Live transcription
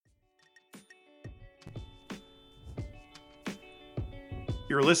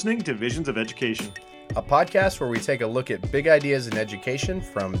You're listening to Visions of Education, a podcast where we take a look at big ideas in education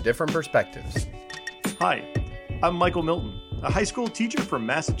from different perspectives. Hi, I'm Michael Milton, a high school teacher from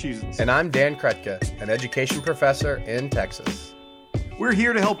Massachusetts. And I'm Dan Kretka, an education professor in Texas. We're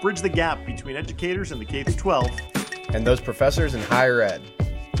here to help bridge the gap between educators in the K-12 and those professors in higher ed.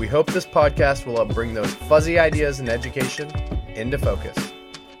 We hope this podcast will help bring those fuzzy ideas in education into focus.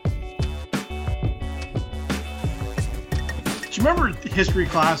 Do you remember history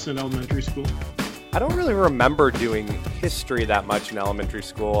class in elementary school? I don't really remember doing history that much in elementary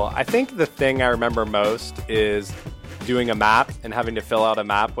school. I think the thing I remember most is doing a map and having to fill out a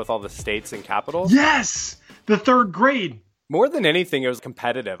map with all the states and capitals. Yes! The third grade. More than anything, it was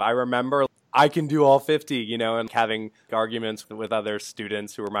competitive. I remember I can do all 50, and having arguments with other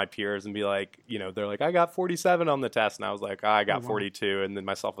students who were my peers and be like, they're like, I got 47 on the test. And I was like, I got 42. And then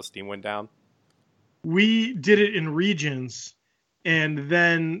my self-esteem went down. We did it in regions. And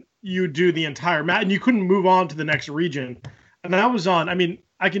then you do the entire map, and you couldn't move on to the next region. And I was on,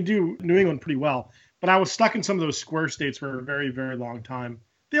 I can do New England pretty well, but I was stuck in some of those square states for a very, very long time.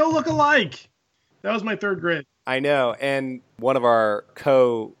 They all look alike. That was my third grade. I know. And one of our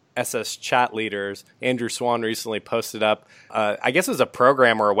co-SS chat leaders, Andrew Swan, recently posted up, I guess it was a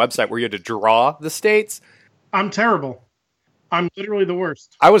program or a website where you had to draw the states. I'm terrible. I'm literally the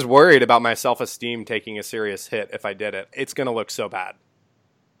worst. I was worried about my self-esteem taking a serious hit if I did it. It's going to look so bad.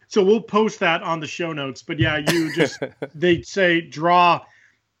 So we'll post that on the show notes. But yeah, they say draw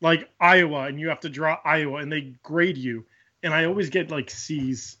like Iowa, and you have to draw Iowa, and they grade you. And I always get like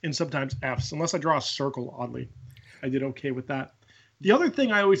C's and sometimes F's, unless I draw a circle, oddly. I did okay with that. The other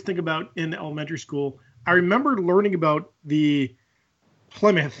thing I always think about in elementary school, I remember learning about the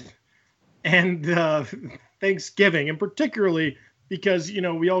Plymouth and Thanksgiving, and particularly because,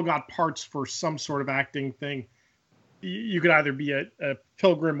 we all got parts for some sort of acting thing. You could either be a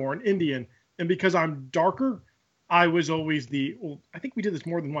pilgrim or an Indian. And because I'm darker, I was always I think we did this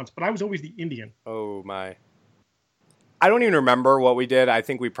more than once, but I was always the Indian. Oh, my. I don't even remember what we did. I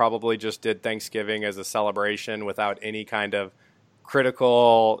think we probably just did Thanksgiving as a celebration without any kind of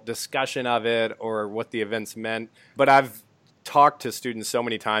critical discussion of it or what the events meant. But I've talked to students so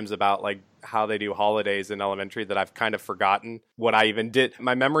many times about how they do holidays in elementary that I've kind of forgotten what I even did.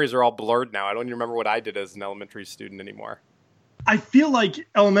 My memories are all blurred now. I don't even remember what I did as an elementary student anymore. I feel like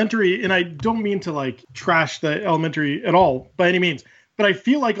elementary, and I don't mean to trash the elementary at all by any means, but I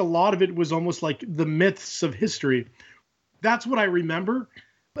feel like a lot of it was almost like the myths of history. That's what I remember.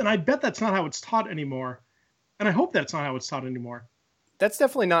 And I bet that's not how it's taught anymore. And I hope that's not how it's taught anymore. That's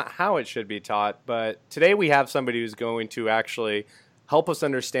definitely not how it should be taught. But today we have somebody who's going to actually help us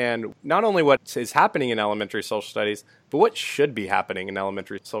understand not only what is happening in elementary social studies, but what should be happening in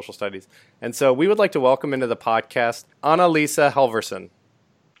elementary social studies. And so we would like to welcome into the podcast Anna-Lisa Helverson.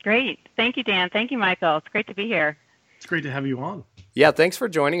 Great. Thank you, Dan. Thank you, Michael. It's great to be here. It's great to have you on. Yeah, thanks for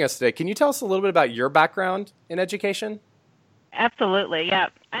joining us today. Can you tell us a little bit about your background in education? Absolutely, yeah.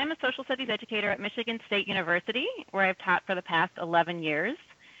 I'm a social studies educator at Michigan State University, where I've taught for the past 11 years.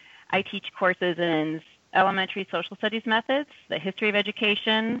 I teach courses in elementary social studies methods, the history of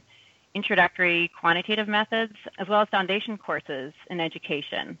education, introductory quantitative methods, as well as foundation courses in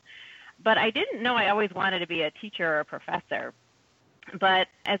education. But I didn't know I always wanted to be a teacher or a professor. But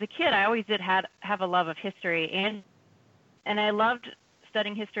as a kid, I always did have a love of history, and I loved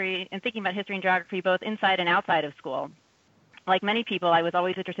studying history and thinking about history and geography both inside and outside of school. Like many people, I was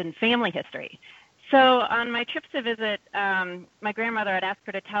always interested in family history. So on my trips to visit my grandmother, I'd ask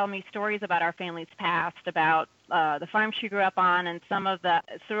her to tell me stories about our family's past, about the farm she grew up on, and some of the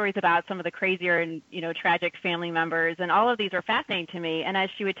stories about some of the crazier and tragic family members. And all of these were fascinating to me. And as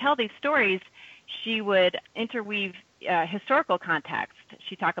she would tell these stories, she would interweave historical context.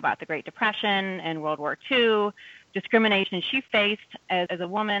 She'd talk about the Great Depression and World War II, discrimination she faced as a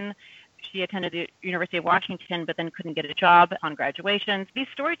woman. She attended the University of Washington, but then couldn't get a job on graduation. These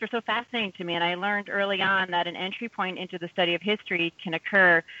stories were so fascinating to me, and I learned early on that an entry point into the study of history can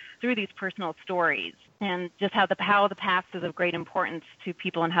occur through these personal stories, and just how the past is of great importance to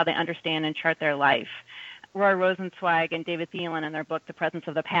people and how they understand and chart their life. Roy Rosenzweig and David Thielen in their book, The Presence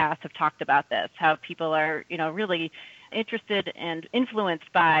of the Past, have talked about this, how people are, really interested and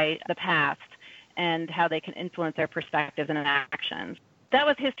influenced by the past and how they can influence their perspectives and actions. That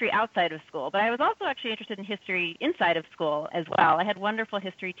was history outside of school, but I was also actually interested in history inside of school as well. I had wonderful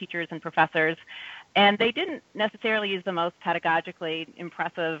history teachers and professors, and they didn't necessarily use the most pedagogically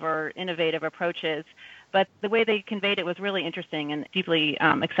impressive or innovative approaches, but the way they conveyed it was really interesting and deeply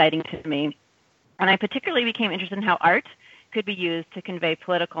exciting to me. And I particularly became interested in how art could be used to convey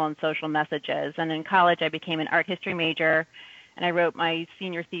political and social messages. And in college, I became an art history major and I wrote my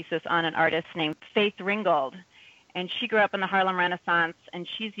senior thesis on an artist named Faith Ringgold. And she grew up in the Harlem Renaissance, and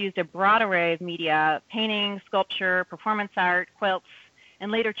she's used a broad array of media, painting, sculpture, performance art, quilts,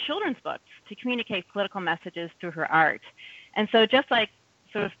 and later children's books to communicate political messages through her art. And so just like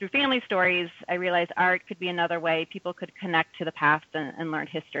sort of through family stories, I realized art could be another way people could connect to the past and learn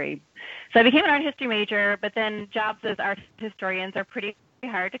history. So I became an art history major, but then jobs as art historians are pretty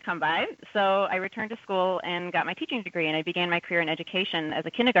hard to come by. So I returned to school and got my teaching degree, and I began my career in education as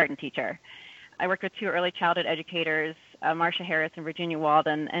a kindergarten teacher. I worked with two early childhood educators, Marcia Harris and Virginia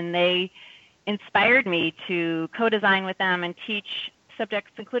Walden, and they inspired me to co-design with them and teach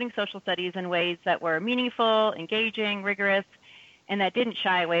subjects, including social studies, in ways that were meaningful, engaging, rigorous, and that didn't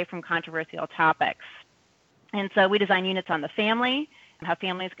shy away from controversial topics. And so we designed units on the family, how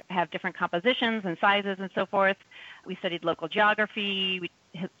families have different compositions and sizes and so forth. We studied local geography,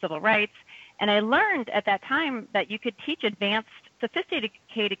 civil rights, and I learned at that time that you could teach advanced,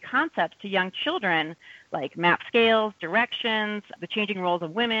 sophisticated concepts to young children, like map scales, directions, the changing roles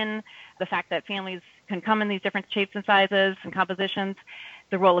of women, the fact that families can come in these different shapes and sizes and compositions,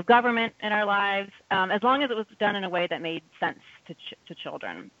 the role of government in our lives, as long as it was done in a way that made sense to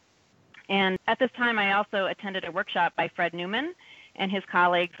children. And at this time, I also attended a workshop by Fred Newman and his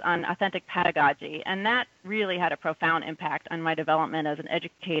colleagues on authentic pedagogy, and that really had a profound impact on my development as an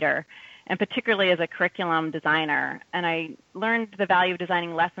educator, and particularly as a curriculum designer. And I learned the value of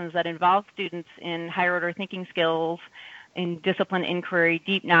designing lessons that involve students in higher order thinking skills, in disciplined inquiry,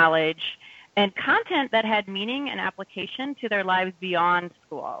 deep knowledge, and content that had meaning and application to their lives beyond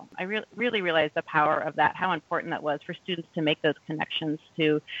school. I really realized the power of that, how important that was for students to make those connections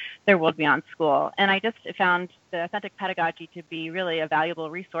to their world beyond school. And I just found the authentic pedagogy to be really a valuable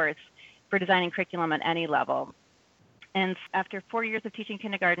resource for designing curriculum at any level. And after 4 years of teaching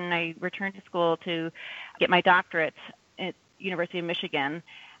kindergarten, I returned to school to get my doctorate at University of Michigan.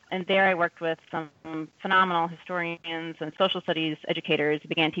 And there I worked with some phenomenal historians and social studies educators,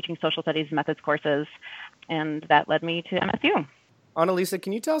 began teaching social studies methods courses, and that led me to MSU. Annalisa,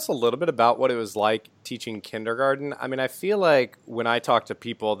 can you tell us a little bit about what it was like teaching kindergarten? I mean, I feel like when I talk to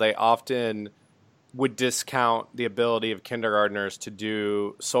people, they often would discount the ability of kindergartners to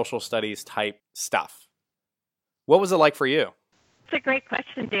do social studies type stuff. What was it like for you? It's a great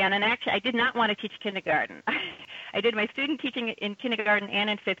question, Dan. And actually, I did not want to teach kindergarten. I did my student teaching in kindergarten and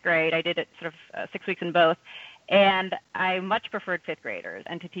in fifth grade. I did it sort of 6 weeks in both. And I much preferred fifth graders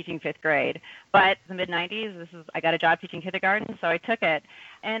and to teaching fifth grade. But in the mid-90s, I got a job teaching kindergarten, so I took it.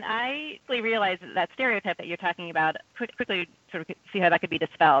 And I quickly realized that stereotype that you're talking about, quickly sort of see how that could be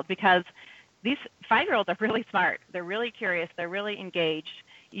dispelled, because these 5-year-olds are really smart. They're really curious. They're really engaged.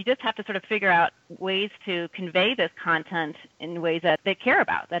 You just have to sort of figure out ways to convey this content in ways that they care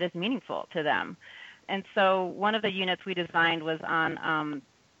about, that is meaningful to them. And so one of the units we designed was on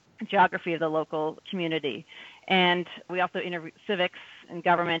geography of the local community. And we also interviewed civics and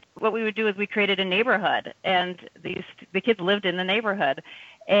government. What we would do is we created a neighborhood, and the kids lived in the neighborhood.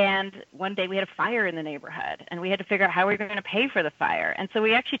 And one day we had a fire in the neighborhood, and we had to figure out how we were going to pay for the fire. And so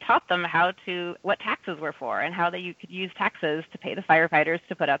we actually taught them what taxes were for, and how you could use taxes to pay the firefighters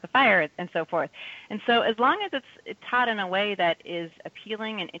to put out the fire, and so forth. And so as long as it's taught in a way that is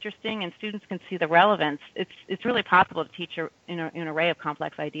appealing and interesting, and students can see the relevance, it's really possible to teach an array of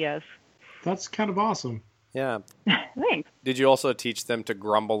complex ideas. That's kind of awesome. Yeah. Thanks. Did you also teach them to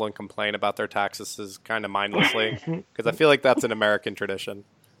grumble and complain about their taxes kind of mindlessly? Because I feel like that's an American tradition.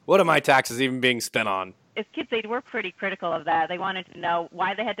 What are my taxes even being spent on? As kids, they were pretty critical of that. They wanted to know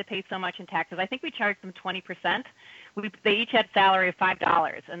why they had to pay so much in taxes. I think we charged them 20%. They each had a salary of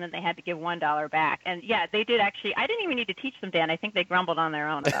 $5, and then they had to give $1 back. And yeah, they did actually. I didn't even need to teach them, Dan. I think they grumbled on their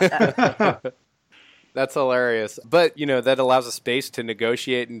own about that. That's hilarious. But, that allows a space to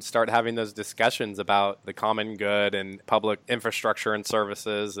negotiate and start having those discussions about the common good and public infrastructure and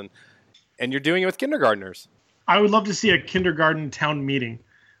services. And you're doing it with kindergartners. I would love to see a kindergarten town meeting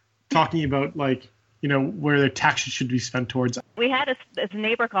talking about, where their taxes should be spent towards. We had a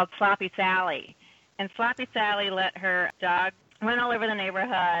neighbor called Sloppy Sally. And Sloppy Sally let her dog run all over the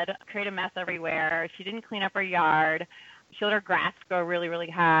neighborhood, create a mess everywhere. She didn't clean up her yard. She let her grass grow really, really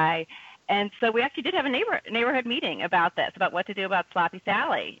high. And so we actually did have a neighborhood meeting about this, about what to do about Sloppy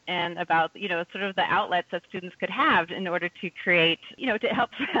Sally, and about, sort of the outlets that students could have in order to create, to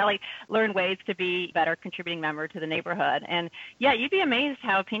help Sally learn ways to be a better contributing member to the neighborhood. And yeah, you'd be amazed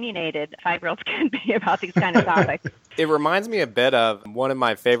how opinionated 5-year-olds can be about these kind of topics. It reminds me a bit of one of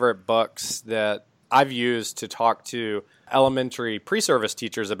my favorite books that I've used to talk to elementary pre-service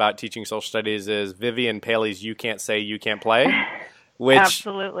teachers about teaching social studies is Vivian Paley's You Can't Say, You Can't Play, which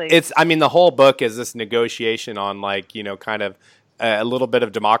Absolutely. the whole book is this negotiation on kind of a little bit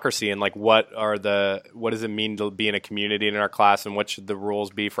of democracy and what does it mean to be in a community in our class, and what should the rules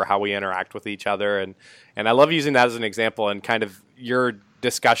be for how we interact with each other. And I love using that as an example, and kind of your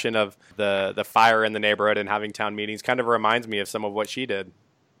discussion of the fire in the neighborhood and having town meetings kind of reminds me of some of what she did.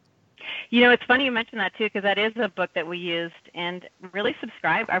 It's funny you mentioned that too, because that is a book that we used and really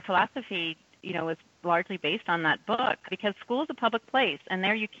subscribe. Our philosophy, was largely based on that book, because school is a public place, and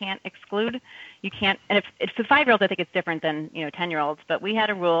there you can't exclude, and if for 5-year-olds, I think it's different than 10-year-olds. But we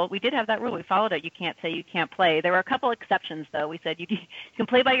had a rule. We did have that rule. We followed it. You can't say you can't play. There were a couple exceptions, though. We said you can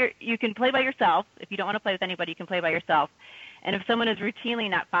play by yourself. If you don't want to play with anybody, you can play by yourself. And if someone is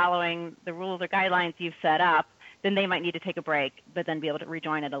routinely not following the rules or guidelines you've set up, then they might need to take a break, but then be able to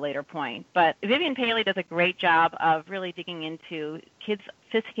rejoin at a later point. But Vivian Paley does a great job of really digging into kids'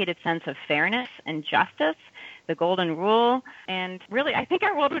 sophisticated sense of fairness and justice, the golden rule. And really, I think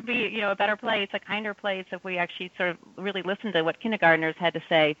our world would be, a better place, a kinder place, if we actually sort of really listened to what kindergartners had to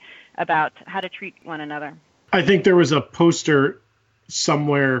say about how to treat one another. I think there was a poster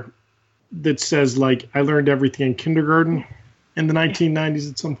somewhere that says, I learned everything in kindergarten in the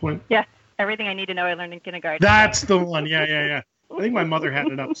 1990s at some point. Yeah. Everything I need to know I learned in kindergarten. That's the one. Yeah. I think my mother had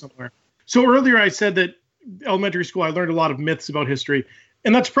it up somewhere. So earlier I said that elementary school, I learned a lot of myths about history.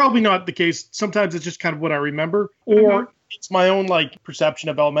 And that's probably not the case. Sometimes it's just kind of what I remember. Or it's my own perception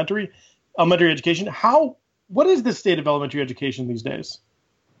of elementary education. What is the state of elementary education these days?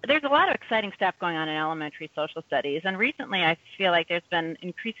 There's a lot of exciting stuff going on in elementary social studies. And recently I feel like there's been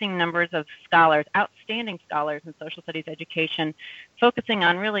increasing numbers of scholars, outstanding scholars in social studies education, focusing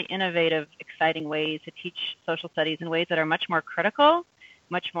on really innovative, exciting ways to teach social studies in ways that are much more critical,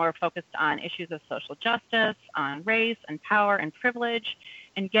 much more focused on issues of social justice, on race and power and privilege,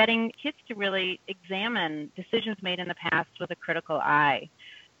 and getting kids to really examine decisions made in the past with a critical eye.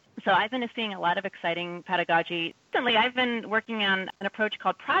 So I've been seeing a lot of exciting pedagogy. Recently, I've been working on an approach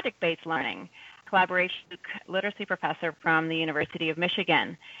called project-based learning, collaboration with a literacy professor from the University of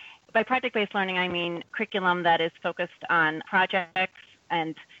Michigan. By project-based learning, I mean curriculum that is focused on projects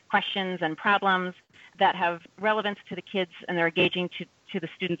and questions and problems that have relevance to the kids and they're engaging to the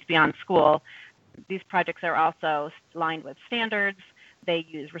students beyond school. These projects are also aligned with standards. They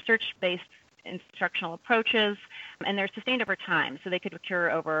use research-based instructional approaches, and they're sustained over time, so they could occur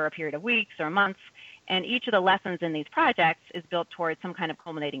over a period of weeks or months. And each of the lessons in these projects is built towards some kind of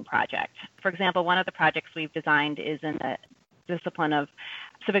culminating project. For example, one of the projects we've designed is in the discipline of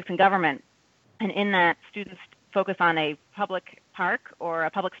civics and government, and in that, students focus on a public park or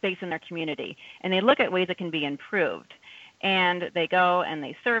a public space in their community, and they look at ways it can be improved. And they go and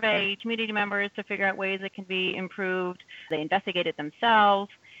they survey community members to figure out ways it can be improved. They investigate it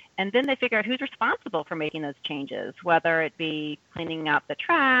themselves. And then they figure out who's responsible for making those changes, whether it be cleaning up the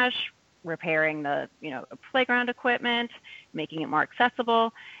trash, repairing the playground equipment, making it more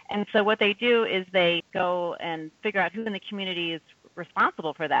accessible. And so what they do is they go and figure out who in the community is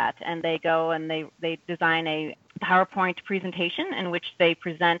responsible for that. And they go and they design a PowerPoint presentation in which they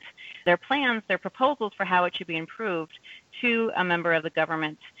present their plans, their proposals for how it should be improved to a member of the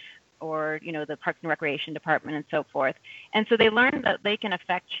government or, the Parks and Recreation Department and so forth. And so they learn that they can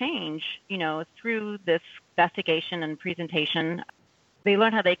affect change, through this investigation and presentation. They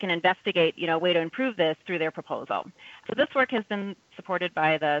learn how they can investigate, a way to improve this through their proposal. So this work has been supported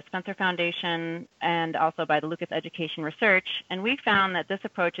by the Spencer Foundation and also by the Lucas Education Research. And we found that this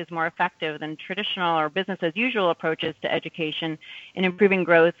approach is more effective than traditional or business as usual approaches to education in improving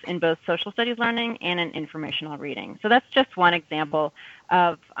growth in both social studies learning and in informational reading. So that's just one example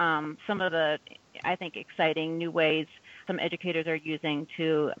of some of the, I think, exciting new ways some educators are using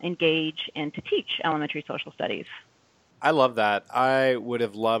to engage and to teach elementary social studies. I love that. I would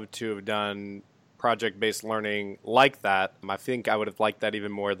have loved to have done project-based learning like that. I think I would have liked that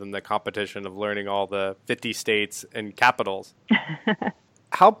even more than the competition of learning all the 50 states and capitals.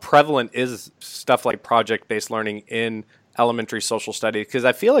 How prevalent is stuff like project-based learning in elementary social studies? Because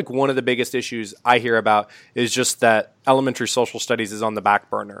I feel like one of the biggest issues I hear about is just that elementary social studies is on the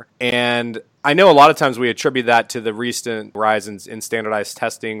back burner. And I know a lot of times we attribute that to the recent rise in standardized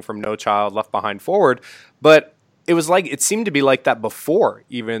testing from No Child Left Behind Forward, but it seemed to be like that before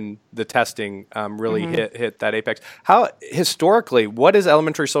even the testing really hit that apex. How, historically, what does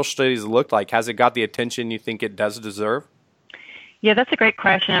elementary social studies look like? Has it got the attention you think it does deserve? Yeah, that's a great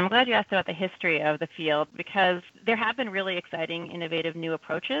question. I'm glad you asked about the history of the field, because there have been really exciting, innovative new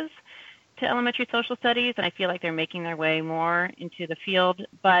approaches to elementary social studies, and I feel like they're making their way more into the field.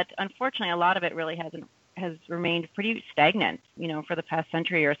 But unfortunately, a lot of it really hasn't has remained pretty stagnant, for the past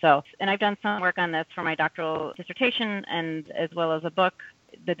century or so. And I've done some work on this for my doctoral dissertation and as well as a book.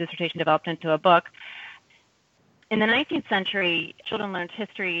 The dissertation developed into a book. In the 19th century, children learned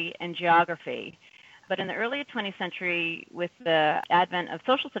history and geography. But in the early 20th century, with the advent of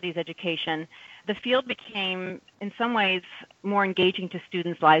social studies education, the field became, in some ways, more engaging to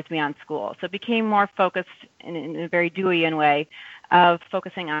students' lives beyond school. So it became more focused in a very Deweyian way of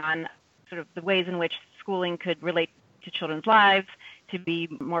focusing on sort of the ways in which schooling could relate to children's lives, to be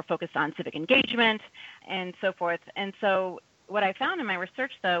more focused on civic engagement, and so forth. And so what I found in my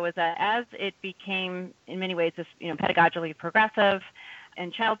research, though, is that as it became, in many ways, this pedagogically progressive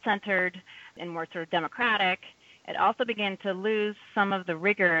and child-centered and more sort of democratic, it also began to lose some of the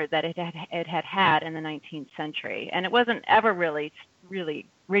rigor that it had in the 19th century. And it wasn't ever really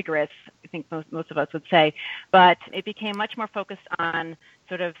rigorous, I think most of us would say, but it became much more focused on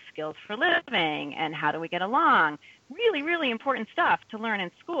sort of skills for living and how do we get along. Really, really important stuff to learn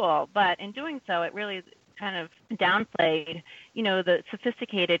in school, but in doing so, it really kind of downplayed, the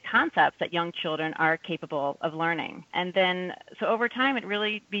sophisticated concepts that young children are capable of learning. And then, so over time, it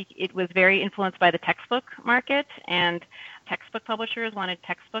was very influenced by the textbook market, and textbook publishers wanted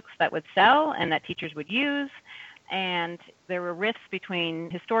textbooks that would sell and that teachers would use. And there were rifts between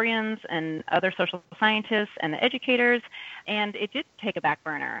historians and other social scientists and the educators, and it did take a back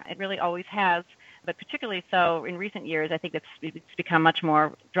burner. It really always has. But particularly so in recent years, I think it's become much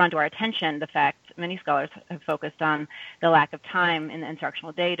more drawn to our attention, the fact many scholars have focused on the lack of time in the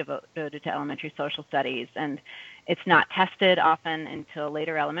instructional day devoted to elementary social studies. And it's not tested often until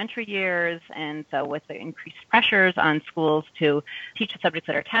later elementary years. And so with the increased pressures on schools to teach the subjects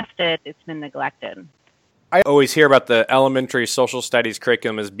that are tested, it's been neglected. I always hear about the elementary social studies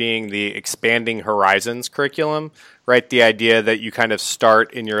curriculum as being the expanding horizons curriculum, right? The idea that you kind of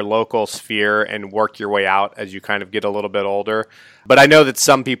start in your local sphere and work your way out as you kind of get a little bit older. But I know that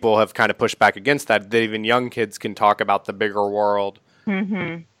some people have kind of pushed back against that even young kids can talk about the bigger world.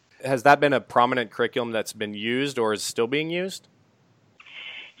 Mm-hmm. Has that been a prominent curriculum that's been used or is still being used?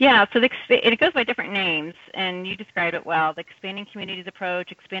 Yeah, so it goes by different names, and you described it well. The expanding communities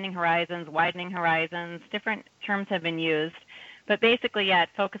approach, expanding horizons, widening horizons, different terms have been used. But basically, yeah, it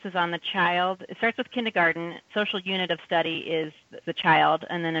focuses on the child. It starts with kindergarten. Social unit of study is the child.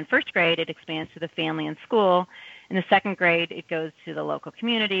 And then in first grade, it expands to the family and school. In the second grade, it goes to the local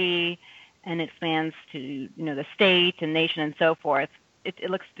community, and it expands to the state and nation and so forth. It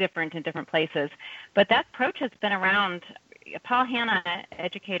looks different in different places. But that approach has been around. Paul Hanna,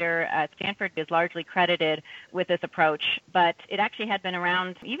 educator at Stanford, is largely credited with this approach, but it actually had been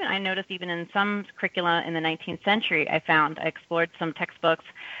around, I noticed even in some curricula in the 19th century, I explored some textbooks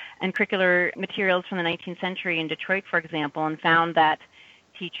and curricular materials from the 19th century in Detroit, for example, and found that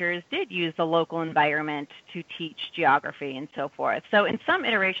teachers did use the local environment to teach geography and so forth. So in some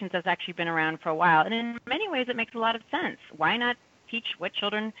iterations, that's actually been around for a while, and in many ways it makes a lot of sense. Why not teach what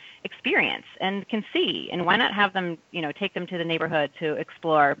children experience and can see, and why not have them, take them to the neighborhood to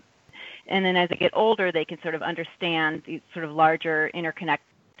explore? And then as they get older, they can sort of understand these sort of larger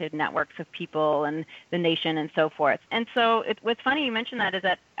interconnected networks of people and the nation and so forth. And so what's funny you mentioned that is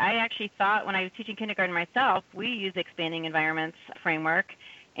that I actually thought when I was teaching kindergarten myself, we used the expanding environments framework,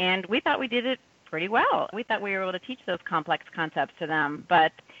 and we thought we did it pretty well. We thought we were able to teach those complex concepts to them,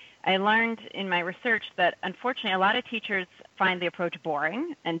 but I learned in my research that, unfortunately, a lot of teachers find the approach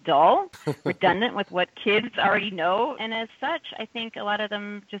boring and dull, redundant with what kids already know. And as such, I think a lot of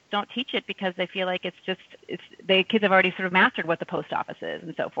them just don't teach it because they feel like the kids have already sort of mastered what the post office is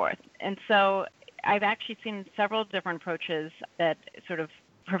and so forth. And so I've actually seen several different approaches that sort of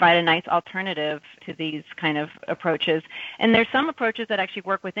provide a nice alternative to these kind of approaches. And there's some approaches that actually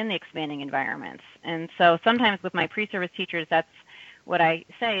work within the expanding environments. And so sometimes with my pre-service teachers, that's what I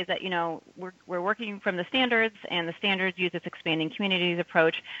say is that, we're working from the standards, and the standards use this expanding communities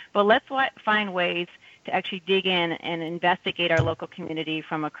approach, but let's find ways to actually dig in and investigate our local community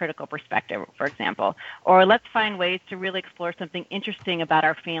from a critical perspective, for example. Or let's find ways to really explore something interesting about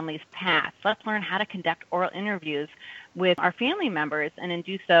our family's past. Let's learn how to conduct oral interviews with our family members, and in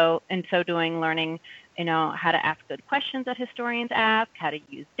so doing, learning how to ask good questions that historians ask, how to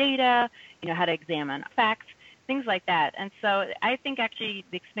use data, how to examine facts, things like that. And so I think actually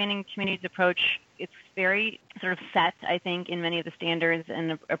the expanding communities approach, it's very sort of set, I think, in many of the standards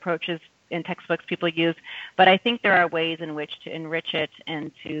and approaches in textbooks people use. But I think there are ways in which to enrich it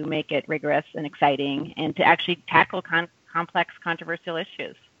and to make it rigorous and exciting and to actually tackle complex, controversial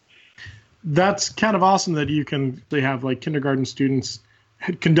issues. That's kind of awesome that they have like kindergarten students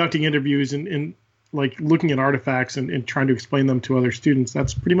conducting interviews and like looking at artifacts and trying to explain them to other students.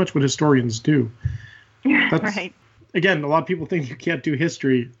 That's pretty much what historians do. Right. Again, a lot of people think you can't do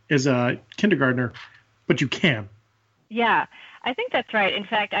history as a kindergartner, but you can. Yeah, I think that's right. In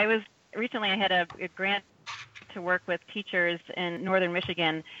fact, I had a grant to work with teachers in northern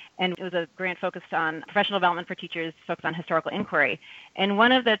Michigan, and it was a grant focused on professional development for teachers, focused on historical inquiry. And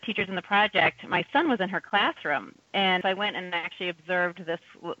one of the teachers in the project, my son was in her classroom, and I went and actually observed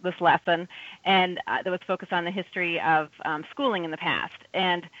this lesson, and that was focused on the history of schooling in the past.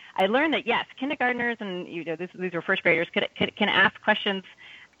 And I learned that yes, kindergartners and these were first graders can ask questions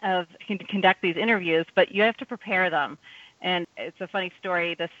can conduct these interviews, but you have to prepare them. And it's a funny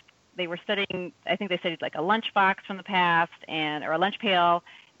story. They were studying, I think they studied like a lunchbox from the past or a lunch pail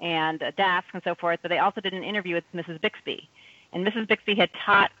and a desk and so forth, but they also did an interview with Mrs. Bixby. And Mrs. Bixby had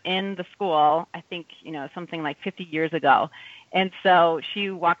taught in the school, I think, something like 50 years ago. And so she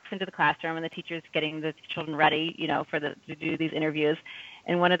walks into the classroom and the teacher's getting the children ready, to do these interviews.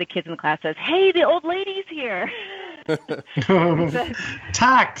 And one of the kids in the class says, "Hey, the old lady's here."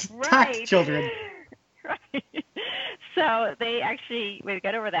 Tact Right. children. Right. So we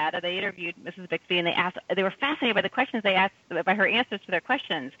got over that, and they interviewed Mrs. Bixby, and they were fascinated by the questions they asked, by her answers to their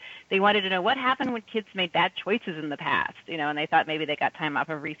questions. They wanted to know what happened when kids made bad choices in the past, and they thought maybe they got time off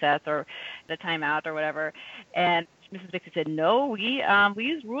of recess or the timeout or whatever. And Mrs. Bixby said, "No, we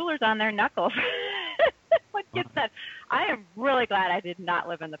use rulers on their knuckles." What kid said, "I am really glad I did not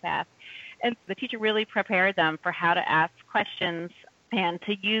live in the past." And the teacher really prepared them for how to ask questions and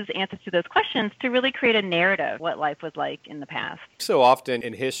to use answers to those questions to really create a narrative of what life was like in the past. So often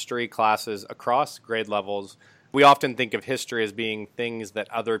in history classes across grade levels, we often think of history as being things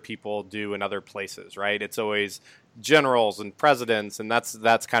that other people do in other places, right? It's always generals and presidents, and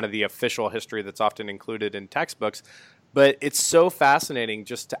that's kind of the official history that's often included in textbooks. But it's so fascinating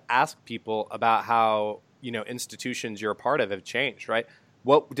just to ask people about how, institutions you're a part of have changed, right?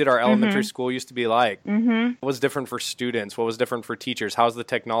 What did our elementary school used to be like? Mm-hmm. What was different for students? What was different for teachers? How's the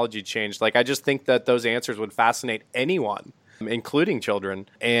technology changed? I just think that those answers would fascinate anyone, including children.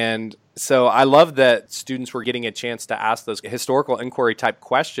 And so I love that students were getting a chance to ask those historical inquiry type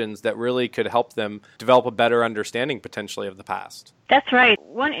questions that really could help them develop a better understanding potentially of the past. That's right.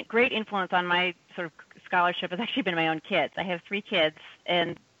 One great influence on my sort of scholarship has actually been my own kids. I have 3 kids,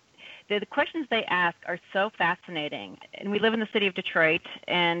 and the questions they ask are so fascinating. And we live in the city of Detroit,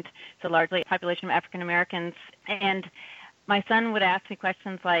 and it's a largely population of African Americans. And my son would ask me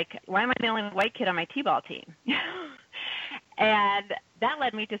questions like, "Why am I the only white kid on my t-ball team?" And that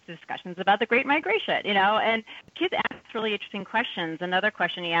led me to discussions about the Great Migration, and kids ask really interesting questions. Another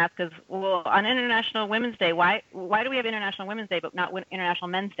question he asked is, well, on International Women's Day, why do we have International Women's Day but not International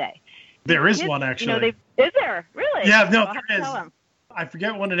Men's Day? There is one, actually. Is there? Really? Yeah, no, I'll have there to is. tell him. I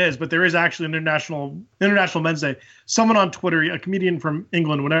forget when it is, but there is actually an International Men's Day. Someone on Twitter, a comedian from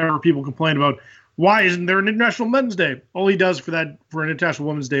England, whenever people complain about why isn't there an International Men's Day, all he does for an International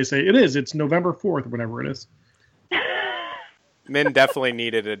Women's Day is say it's November 4th, whatever it is. Men definitely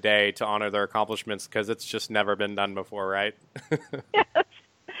needed a day to honor their accomplishments because it's just never been done before, right? Yes.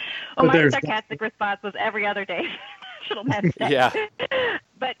 Well, my sarcastic response was every other day. National Men's Day. Yeah.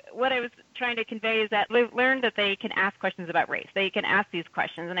 But what I was trying to convey is that they've learned that they can ask questions about race. They can ask these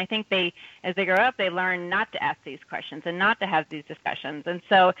questions. And I think as they grow up, they learn not to ask these questions and not to have these discussions. And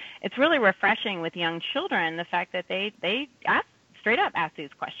so it's really refreshing with young children, the fact that they straight up ask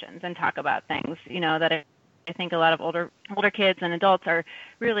these questions and talk about things, that I think a lot of older kids and adults are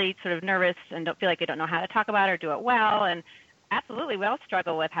really sort of nervous and don't feel like they don't know how to talk about it or do it well. And absolutely, we all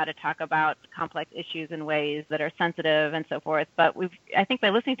struggle with how to talk about complex issues in ways that are sensitive and so forth. But I think by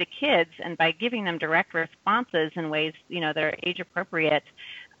listening to kids and by giving them direct responses in ways, that are age appropriate,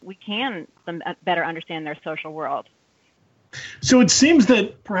 we can better understand their social world. So it seems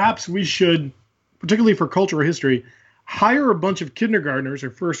that perhaps we should, particularly for culture or history, hire a bunch of kindergartners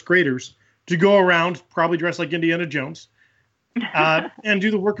or first graders to go around, probably dressed like Indiana Jones, and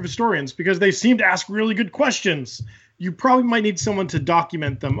do the work of historians, because they seem to ask really good questions. You probably might need someone to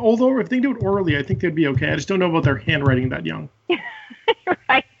document them. Although if they do it orally, I think they'd be okay. I just don't know about their handwriting that young.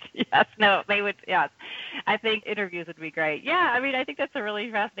 Right. Yes. No, they would. Yes. I think interviews would be great. Yeah. I mean, I think that's a really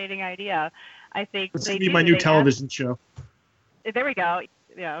fascinating idea. I think this would be my new television show. There we go.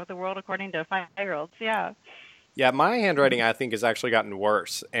 Yeah. The World According to 5-year-olds. Yeah. Yeah, my handwriting, I think, has actually gotten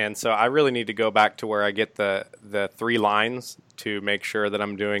worse. And so I really need to go back to where I get the 3 lines to make sure that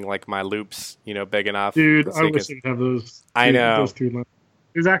I'm doing my loops, big enough. Dude, I wish I'd have those. I know. Those 2 lines.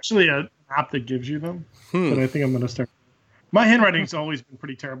 There's actually an app that gives you them, but I think I'm going to start. My handwriting's always been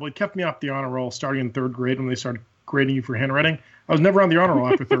pretty terrible. It kept me off the honor roll starting in 3rd grade when they started grading you for handwriting. I was never on the honor roll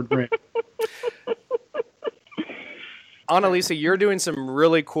after 3rd grade. Annalisa, you're doing some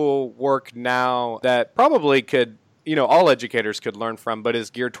really cool work now that probably could, all educators could learn from, but is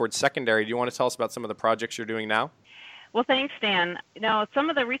geared towards secondary. Do you want to tell us about some of the projects you're doing now? Well, thanks, Dan. Some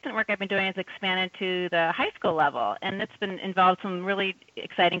of the recent work I've been doing has expanded to the high school level, and it's been involved some really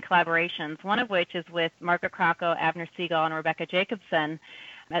exciting collaborations, one of which is with Margaret Crocco, Abner Siegel, and Rebecca Jacobson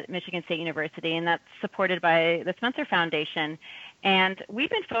at Michigan State University, and that's supported by the Spencer Foundation. And we've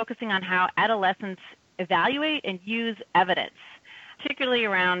been focusing on how adolescents evaluate and use evidence, particularly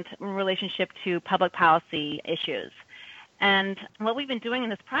around relationship to public policy issues. And what we've been doing in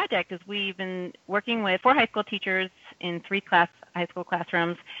this project is we've been working with 4 high school teachers in 3 high school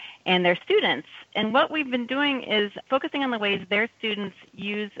classrooms and their students. And what we've been doing is focusing on the ways their students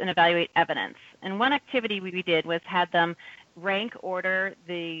use and evaluate evidence. And one activity we did was had them rank order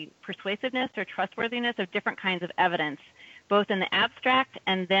the persuasiveness or trustworthiness of different kinds of evidence, both in the abstract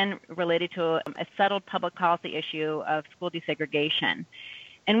and then related to a settled public policy issue of school desegregation.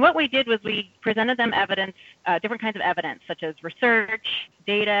 And what we did was we presented them evidence, different kinds of evidence, such as research,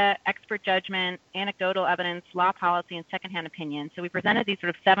 data, expert judgment, anecdotal evidence, law policy, and secondhand opinion. So we presented these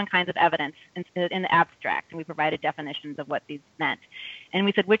sort of 7 kinds of evidence in the abstract, and we provided definitions of what these meant. And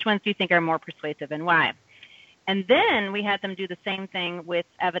we said, which ones do you think are more persuasive and why? And then we had them do the same thing with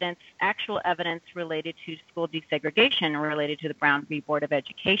evidence, actual evidence related to school desegregation or related to the Brown v. Board of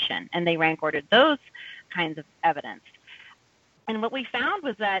Education. And they rank ordered those kinds of evidence. And what we found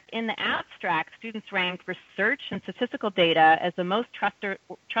was that in the abstract, students ranked research and statistical data as the most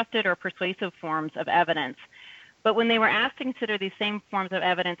trusted or persuasive forms of evidence. But when they were asked to consider these same forms of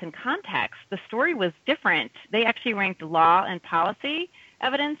evidence in context, the story was different. They actually ranked law and policy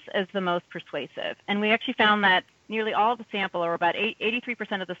evidence as the most persuasive. And we actually found that nearly all of the sample, or about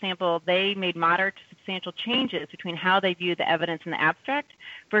 83% of the sample, they made moderate to substantial changes between how they view the evidence in the abstract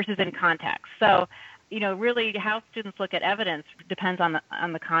versus in context. So, really how students look at evidence depends on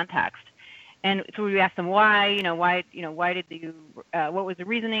the context. And so we asked them why did you, what was the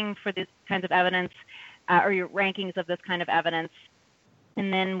reasoning for these kinds of evidence, or your rankings of this kind of evidence.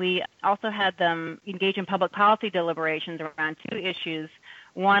 And then we also had them engage in public policy deliberations around 2 issues.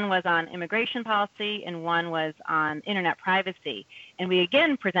 One was on immigration policy and one was on internet privacy. And we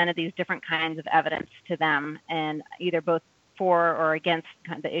again presented these different kinds of evidence to them, and either both for or against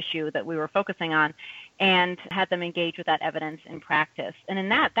the issue that we were focusing on, and had them engage with that evidence in practice. And in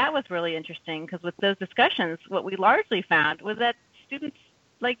that was really interesting, because with those discussions, what we largely found was that students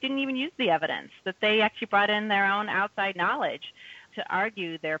didn't even use the evidence, that they actually brought in their own outside knowledge to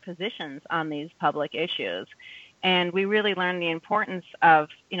argue their positions on these public issues. And we really learned the importance of,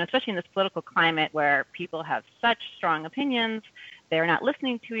 especially in this political climate where people have such strong opinions, they're not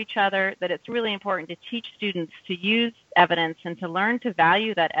listening to each other, that it's really important to teach students to use evidence and to learn to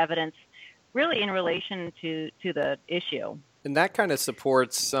value that evidence really in relation to the issue. And that kind of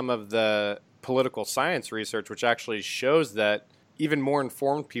supports some of the political science research, which actually shows that even more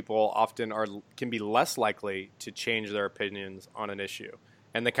informed people often can be less likely to change their opinions on an issue.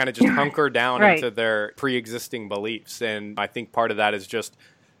 And they kind of just hunker down into their pre-existing beliefs. And I think part of that is just,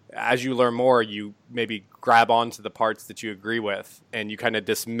 as you learn more, you maybe grab onto the parts that you agree with, and you kind of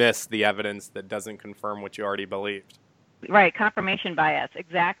dismiss the evidence that doesn't confirm what you already believed. Right, confirmation bias,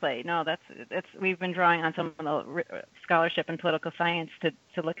 exactly. No, that's we've been drawing on some of the scholarship in political science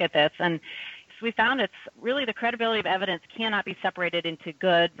to look at this, and we found it's really the credibility of evidence cannot be separated into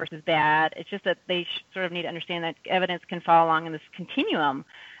good versus bad. It's just that they sort of need to understand that evidence can fall along in this continuum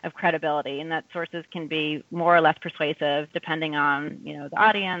of credibility, and that sources can be more or less persuasive depending on the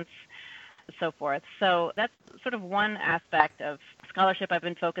audience, so forth. So that's sort of one aspect of scholarship I've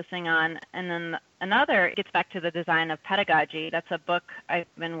been focusing on. And then another gets back to the design of pedagogy. That's a book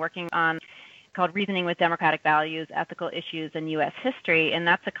I've been working on called Reasoning with Democratic Values, Ethical Issues in U.S. History. And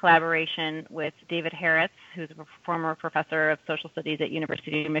that's a collaboration with David Harris, who's a former professor of social studies at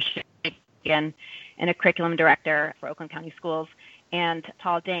University of Michigan and a curriculum director for Oakland County Schools, and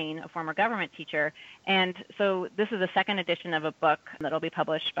Paul Dane, a former government teacher. And so this is the second edition of a book that will be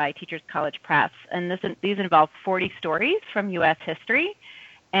published by Teachers College Press. And these involve 40 stories from U.S. history.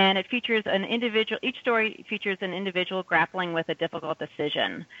 And it features each story features an individual grappling with a difficult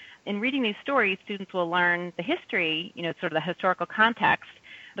decision. In reading these stories, students will learn the history, sort of the historical context,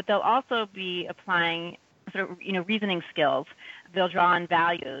 but they'll also be applying sort of, reasoning skills. They'll draw on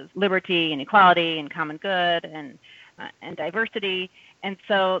values, liberty and equality and common good and diversity. And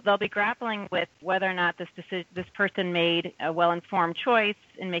so they'll be grappling with whether or not this person made a well-informed choice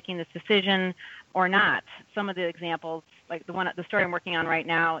in making this decision or not. Some of the examples, like the story I'm working on right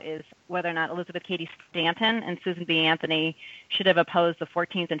now, is whether or not Elizabeth Cady Stanton and Susan B. Anthony should have opposed the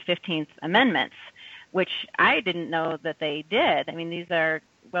 14th and 15th Amendments. which I didn't know that they did. I mean, these are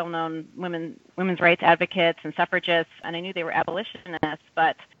well-known women's rights advocates and suffragists, and I knew they were abolitionists,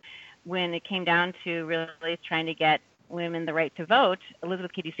 but when it came down to really trying to get women the right to vote,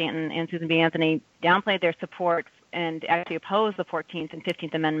 Elizabeth Cady Stanton and Susan B. Anthony downplayed their support and actually opposed the 14th and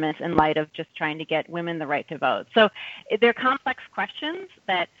 15th Amendments in light of just trying to get women the right to vote. So they're complex questions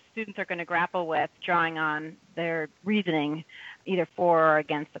that students are going to grapple with, drawing on their reasoning either for or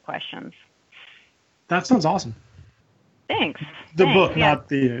against the questions. That sounds awesome. Thanks. The book, yeah. not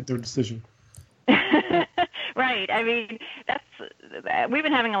the decision. Right. I mean, we've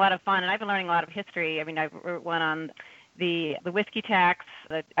been having a lot of fun, and I've been learning a lot of history. I mean, I wrote one on the whiskey tax.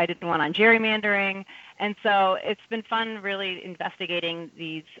 I did one on gerrymandering, and so it's been fun really investigating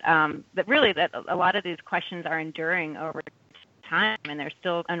these. That a lot of these questions are enduring over time, and they're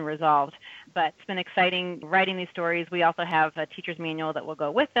still unresolved. But it's been exciting writing these stories. We also have a teacher's manual that will go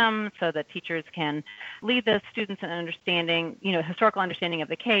with them so that teachers can lead the students in understanding, historical understanding of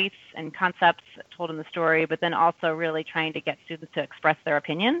the case and concepts told in the story, but then also really trying to get students to express their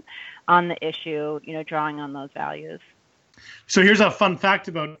opinion on the issue, drawing on those values. So here's a fun fact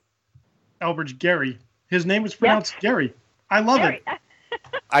about Elbridge Gerry. His name was pronounced Gary. I love it.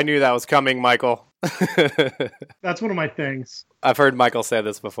 I knew that was coming, Michael. That's one of my things. I've heard Michael say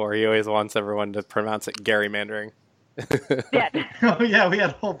this before. He always wants everyone to pronounce it gerrymandering. Yeah. Oh, yeah, we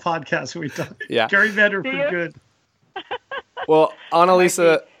had a whole podcast where we talked. Yeah. Gerrymander for good. Well,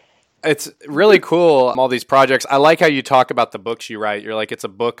 Annalisa, it's really cool, all these projects. I like how you talk about the books you write. You're like, it's a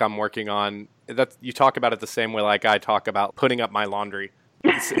book I'm working on. You talk about it the same way like I talk about putting up my laundry.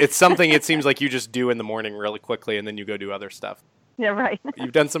 It's something it seems like you just do in the morning really quickly, and then you go do other stuff. Yeah, right.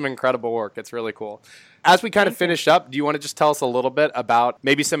 You've done some incredible work. It's really cool. As we kind of finish up, do you want to just tell us a little bit about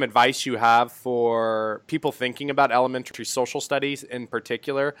maybe some advice you have for people thinking about elementary social studies in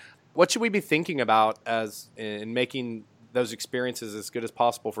particular? What should we be thinking about as in making those experiences as good as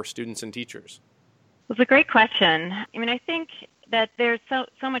possible for students and teachers? It's a great question. I mean, I think that there's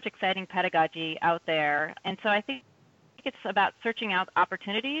so much exciting pedagogy out there, and so I think it's about searching out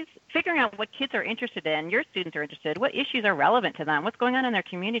opportunities, figuring out what kids are interested in, your students are interested, what issues are relevant to them, what's going on in their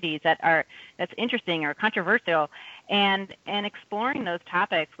communities that's interesting or controversial, and exploring those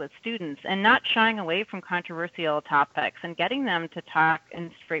topics with students and not shying away from controversial topics and getting them to talk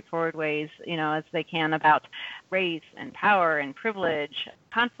in straightforward ways, as they can about race and power and privilege,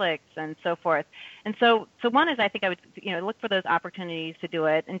 conflicts and so forth. And so one is I think I would look for those opportunities to do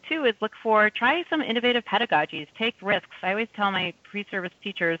it, and two is try some innovative pedagogies, take risks. I always tell my pre-service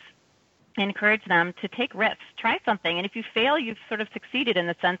teachers, encourage them to take risks, try something, and if you fail, you've sort of succeeded in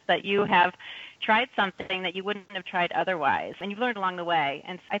the sense that you have tried something that you wouldn't have tried otherwise, and you've learned along the way.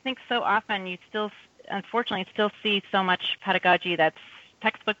 And I think so often you unfortunately still see so much pedagogy that's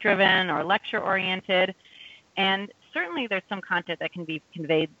textbook driven or lecture oriented, and certainly there's some content that can be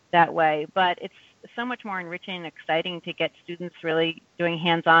conveyed that way, but it's so much more enriching and exciting to get students really doing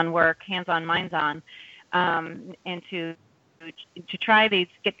hands-on work, hands-on, minds-on, and to try these,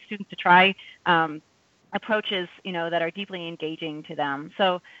 get students to try approaches, that are deeply engaging to them.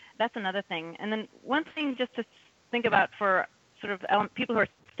 So that's another thing. And then one thing just to think about for sort of people who are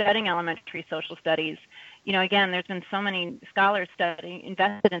studying elementary social studies, again, there's been so many scholars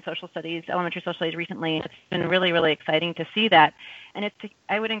invested in social studies, elementary social studies recently. It's been really, really exciting to see that. And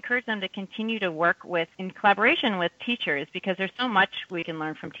I would encourage them to continue to work in collaboration with teachers, because there's so much we can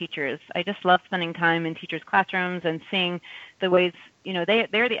learn from teachers. I just love spending time in teachers' classrooms and seeing the ways,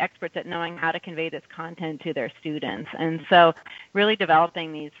 they're the experts at knowing how to convey this content to their students. And so really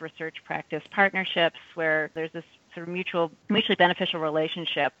developing these research practice partnerships where there's this sort of mutually beneficial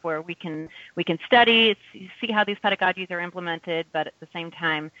relationship where we can study, see how these pedagogies are implemented, but at the same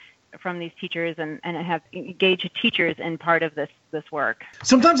time from these teachers and have engaged teachers in part of this work.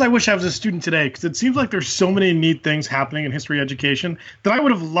 Sometimes I wish I was a student today, because it seems like there's so many neat things happening in history education that I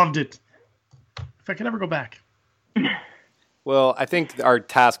would have loved it if I could ever go back. Well, I think our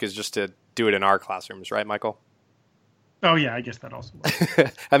task is just to do it in our classrooms, right, Michael? Oh, yeah, I guess that also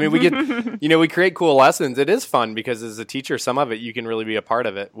works. I mean, we get, we create cool lessons. It is fun because as a teacher, some of it you can really be a part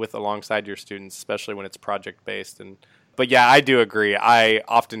of it alongside your students, especially when it's project-based. But yeah, I do agree. I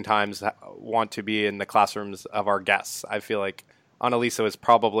oftentimes want to be in the classrooms of our guests. I feel like Annalisa is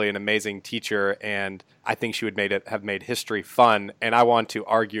probably an amazing teacher, and I think she would have made history fun. And I want to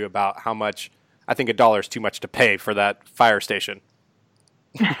argue about how much, I think $1 is too much to pay for that fire station.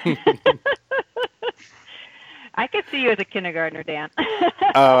 I could see you as a kindergartner, Dan.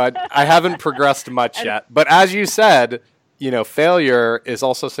 I haven't progressed much yet. But as you said, failure is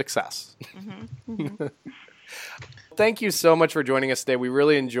also success. Mm-hmm. Mm-hmm. Thank you so much for joining us today. We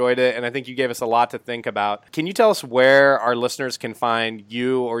really enjoyed it, and I think you gave us a lot to think about. Can you tell us where our listeners can find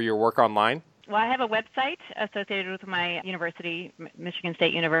you or your work online? Well, I have a website associated with my university, Michigan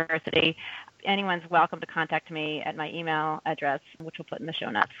State University. Anyone's welcome to contact me at my email address, which we'll put in the show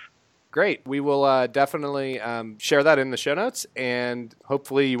notes. Great. We will definitely share that in the show notes, and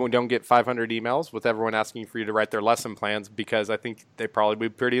hopefully you don't get 500 emails with everyone asking for you to write their lesson plans, because I think they probably be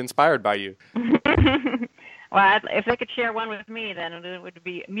pretty inspired by you. Well, if they could share one with me, then it would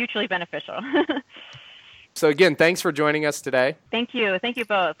be mutually beneficial. So again, thanks for joining us today. Thank you. Thank you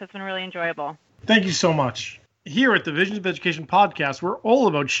both. It's been really enjoyable. Thank you so much. Here at the Visions of Education podcast, we're all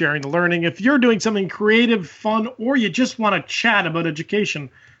about sharing the learning. If you're doing something creative, fun, or you just want to chat about education,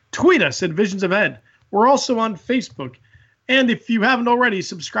 tweet us at Visions of Ed. We're also on Facebook. And if you haven't already,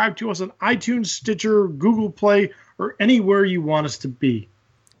 subscribe to us on iTunes, Stitcher, Google Play, or anywhere you want us to be.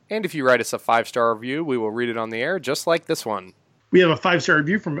 And if you write us a 5-star review, we will read it on the air, just like this one. We have a 5-star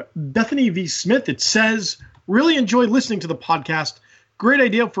review from Bethany V. Smith. It says, really enjoyed listening to the podcast. Great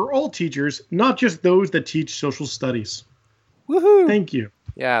idea for all teachers, not just those that teach social studies. Woohoo! Thank you.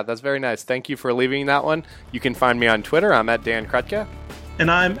 Yeah, that's very nice. Thank you for leaving that one. You can find me on Twitter. I'm at Dan Krutka.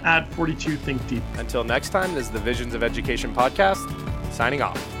 And I'm at 42 Think Deep. Until next time, this is the Visions of Education podcast, signing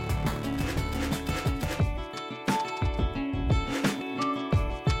off.